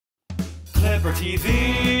Clipper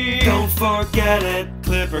TV. Don't forget it,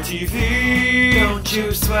 Clipper TV. Don't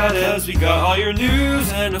you sweat it, 'cause we got all your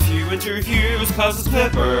news and a few interviews, 'cause it's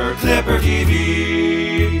Clipper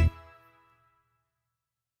TV.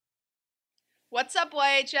 What's up,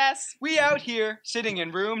 YHS? We out here, sitting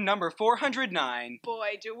in room number 409.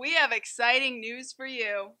 Boy, do we have exciting news for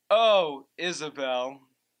you. Oh, Isabel.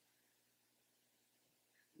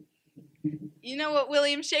 You know what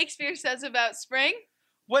William Shakespeare says about spring?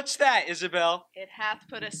 What's that, Isabel? It hath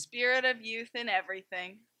put a spirit of youth in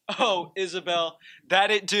everything. Oh, Isabel, that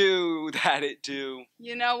it do.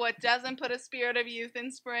 You know what doesn't put a spirit of youth in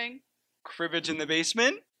spring? Cribbage in the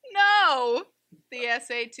basement? No! The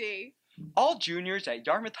SAT. All juniors at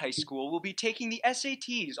Yarmouth High School will be taking the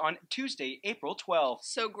SATs on Tuesday, April 12th.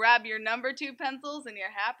 So grab your number 2 pencils in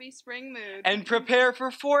your happy spring mood. And prepare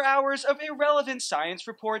for 4 hours of irrelevant science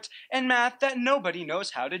reports and math that nobody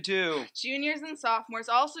knows how to do. Juniors and sophomores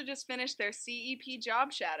also just finished their CEP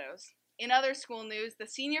job shadows. In other school news, the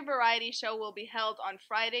Senior Variety Show will be held on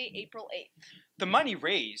Friday, April 8th. The money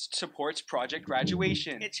raised supports Project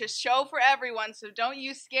Graduation. It's a show for everyone, so don't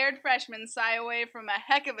you scared freshmen sigh away from a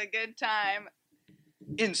heck of a good time.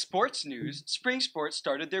 In sports news, spring sports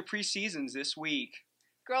started their pre-seasons this week.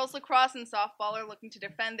 Girls lacrosse and softball are looking to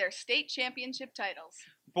defend their state championship titles.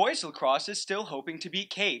 Boys lacrosse is still hoping to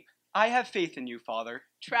beat Cape. I have faith in you, Father.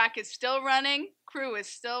 Track is still running, crew is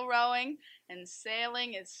still rowing, and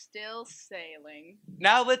sailing is still sailing.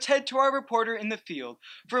 Now let's head to our reporter in the field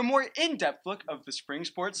for a more in-depth look of the spring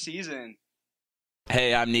sports season.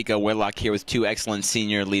 Hey, I'm Nico Whitlock here with 2 excellent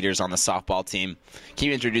senior leaders on the softball team. Can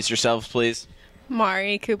you introduce yourselves, please?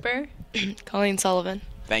 Mari Cooper. Colleen Sullivan.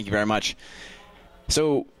 Thank you very much.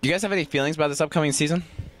 So, do you guys have any feelings about this upcoming season?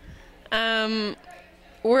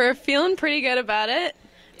 We're feeling pretty good about it.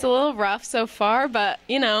 It's a little rough so far, but,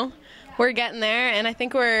 we're getting there, and I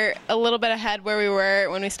think we're a little bit ahead where we were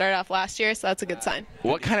when we started off last year, so that's a good sign.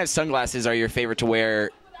 What kind of sunglasses are your favorite to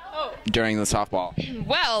wear during the softball?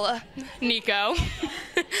 Well, Nico,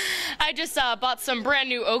 I just bought some brand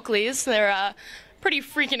new Oakleys. They're pretty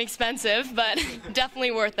freaking expensive, but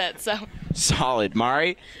definitely worth it. So Solid.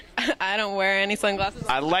 Mari? I don't wear any sunglasses.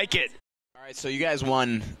 I like it. All right, so you guys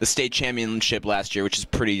won the state championship last year, which is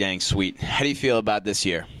pretty dang sweet. How do you feel about this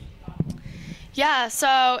year? yeah,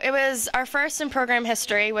 so it was our first in program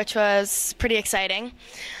history, which was pretty exciting.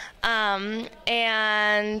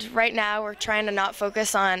 And right now we're trying to not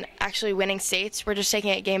focus on actually winning states. We're just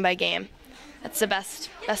taking it game by game. That's the best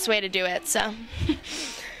way to do it. So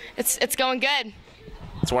it's going good.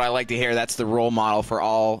 That's what I like to hear. That's the role model for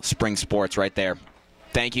all spring sports right there.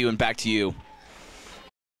 Thank you, and back to you.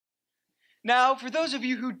 Now, for those of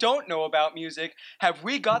you who don't know about music, have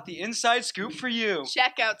we got the inside scoop for you?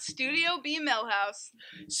 Check out Studio B Millhouse.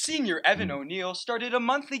 Senior Evan O'Neill started a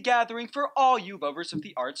monthly gathering for all you lovers of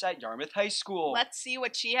the arts at Yarmouth High School. Let's see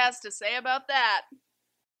what she has to say about that.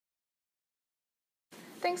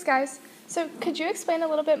 Thanks, guys. So could you explain a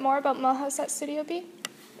little bit more about Millhouse at Studio B?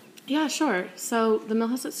 Yeah, sure. So the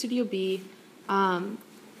Millhouse at Studio B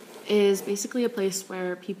is basically a place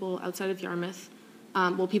where people outside of Yarmouth,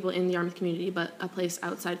 people in the Yarmouth community, but a place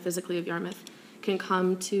outside physically of Yarmouth, can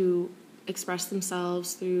come to express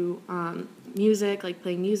themselves through music, like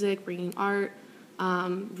playing music, bringing art,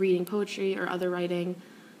 reading poetry or other writing.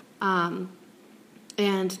 And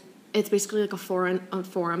it's basically like an open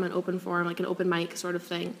forum, like an open mic sort of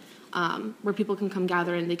thing, where people can come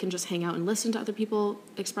gather and they can just hang out and listen to other people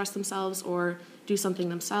express themselves or do something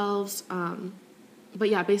themselves. But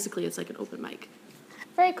yeah, basically it's like an open mic.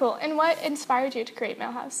 Very cool. And what inspired you to create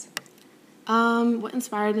Millhouse? What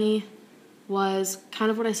inspired me was kind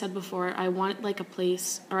of what I said before. I wanted like a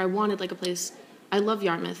place. I love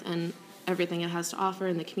Yarmouth and everything it has to offer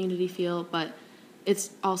and the community feel, but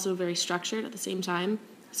it's also very structured at the same time.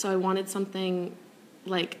 So I wanted something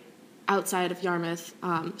like outside of Yarmouth,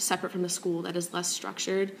 separate from the school, that is less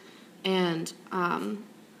structured. And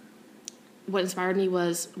what inspired me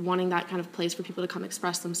was wanting that kind of place for people to come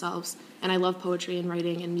express themselves. And I love poetry and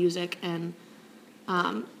writing and music, and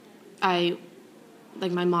my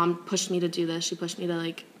mom pushed me to do this. She pushed me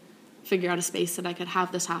to figure out a space that I could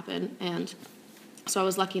have this happen. And so I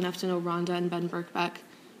was lucky enough to know Rhonda and Ben Birkbeck.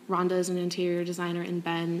 Rhonda is an interior designer, and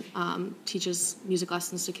Ben teaches music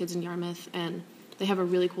lessons to kids in Yarmouth, and they have a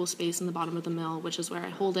really cool space in the bottom of the mill, which is where I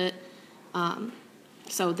hold it.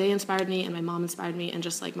 So they inspired me, and my mom inspired me, and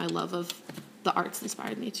just my love of the arts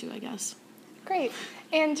inspired me too, I guess. Great.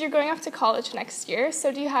 And you're going off to college next year,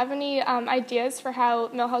 so do you have any ideas for how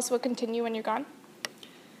Millhouse will continue when you're gone?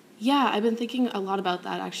 Yeah, I've been thinking a lot about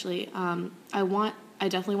that, actually. I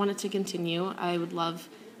definitely want it to continue. I would love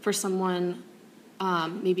for someone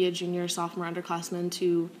maybe a junior, sophomore, underclassman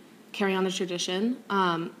to carry on the tradition.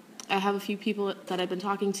 I have a few people that I've been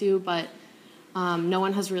talking to, but no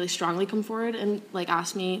one has really strongly come forward and like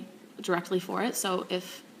asked me directly for it. So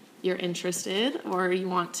if you're interested or you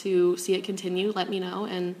want to see it continue, let me know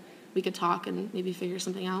and we could talk and maybe figure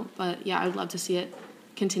something out. But yeah, I would love to see it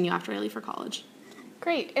continue after I leave for college.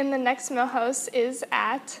 Great. And the next Millhouse is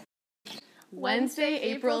at Wednesday,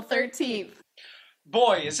 April 13th.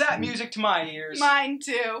 Boy, is that music to my ears. Mine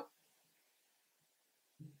too.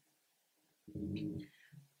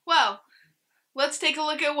 Well, let's take a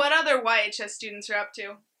look at what other YHS students are up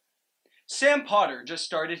to. Sam Potter just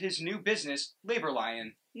started his new business, Labor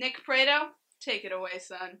Lion. Nick Prado, take it away,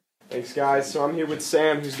 son. Thanks, guys. So I'm here with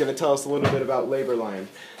Sam, who's going to tell us a little bit about Labor Lion.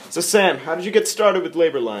 So Sam, how did you get started with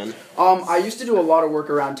Labor Lion? I used to do a lot of work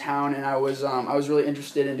around town, and I was really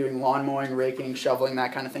interested in doing lawn mowing, raking, shoveling,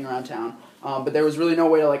 that kind of thing around town. But there was really no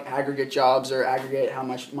way to like aggregate jobs or aggregate how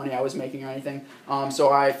much money I was making or anything.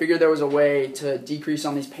 So I figured there was a way to decrease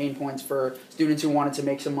on these pain points for students who wanted to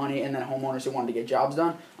make some money and then homeowners who wanted to get jobs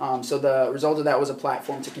done. So the result of that was a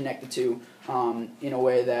platform to connect the two in a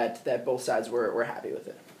way that both sides were happy with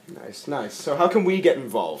it. Nice, nice. So how can we get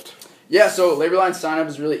involved? Yeah, so Labor Lion sign up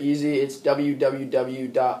is really easy. It's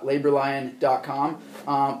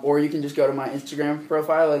www.laborlion.com, or you can just go to my Instagram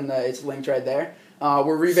profile and it's linked right there.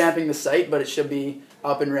 We're revamping the site, but it should be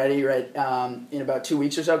up and ready in about 2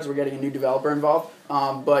 weeks or so because we're getting a new developer involved.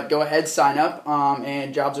 But go ahead, sign up,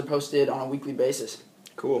 and jobs are posted on a weekly basis.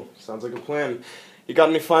 Cool. Sounds like a plan. You got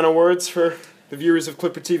any final words for the viewers of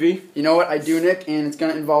Clipper TV? You know what? I do, Nick, and it's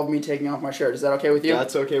going to involve me taking off my shirt. Is that okay with you?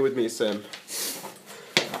 That's okay with me, Sam.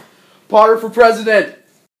 Potter for president!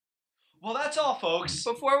 Well, that's all, folks.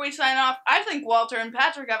 Before we sign off, I think Walter and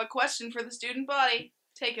Patrick have a question for the student body.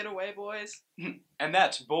 Take it away, boys. And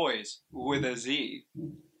that's boys with a Z.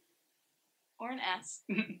 Or an S.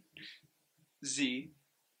 Z.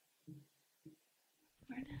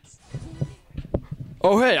 Or an S.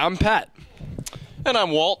 Oh, hey, I'm Pat. And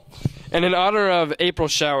I'm Walt. And in honor of April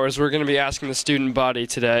showers, we're going to be asking the student body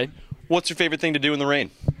today, What's your favorite thing to do in the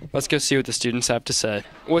rain? Let's go see what the students have to say.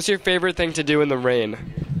 What's your favorite thing to do in the rain?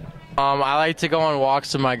 I like to go on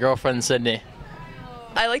walks with my girlfriend, Sydney.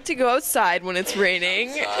 I like to go outside when it's raining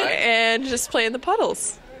and just play in the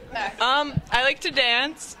puddles. I like to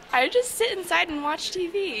dance. I just sit inside and watch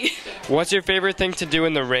TV. What's your favorite thing to do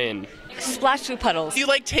in the rain? Splash through puddles. You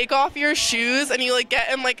like take off your shoes and you like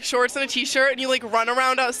get in like shorts and a t-shirt and you like run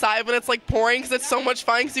around outside when it's like pouring because it's so much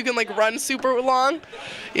fun because you can like run super long.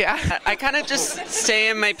 Yeah. I kind of just stay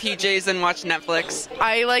in my PJs and watch Netflix.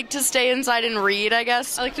 I like to stay inside and read, I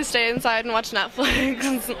guess. I like to stay inside and watch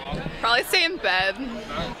Netflix. Probably stay in bed.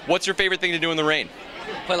 What's your favorite thing to do in the rain?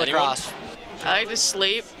 Play lacrosse. I like to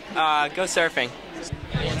sleep. Go surfing.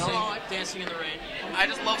 Dancing in the rain. I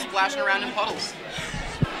just love splashing around in puddles.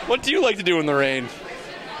 What do you like to do in the rain?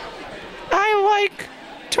 I like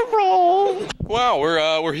to roll. Wow,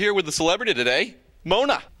 we're here with the celebrity today,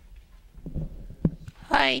 Mona.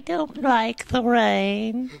 I don't like the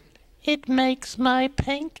rain. It makes my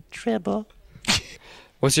paint dribble.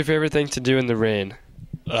 What's your favorite thing to do in the rain?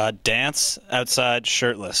 Dance outside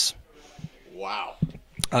shirtless. Wow.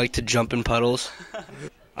 I like to jump in puddles.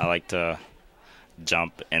 I like to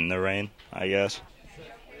jump in the rain, I guess.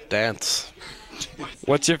 Dance.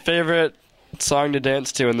 What's your favorite song to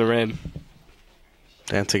dance to in the rain?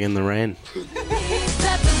 Dancing in the rain.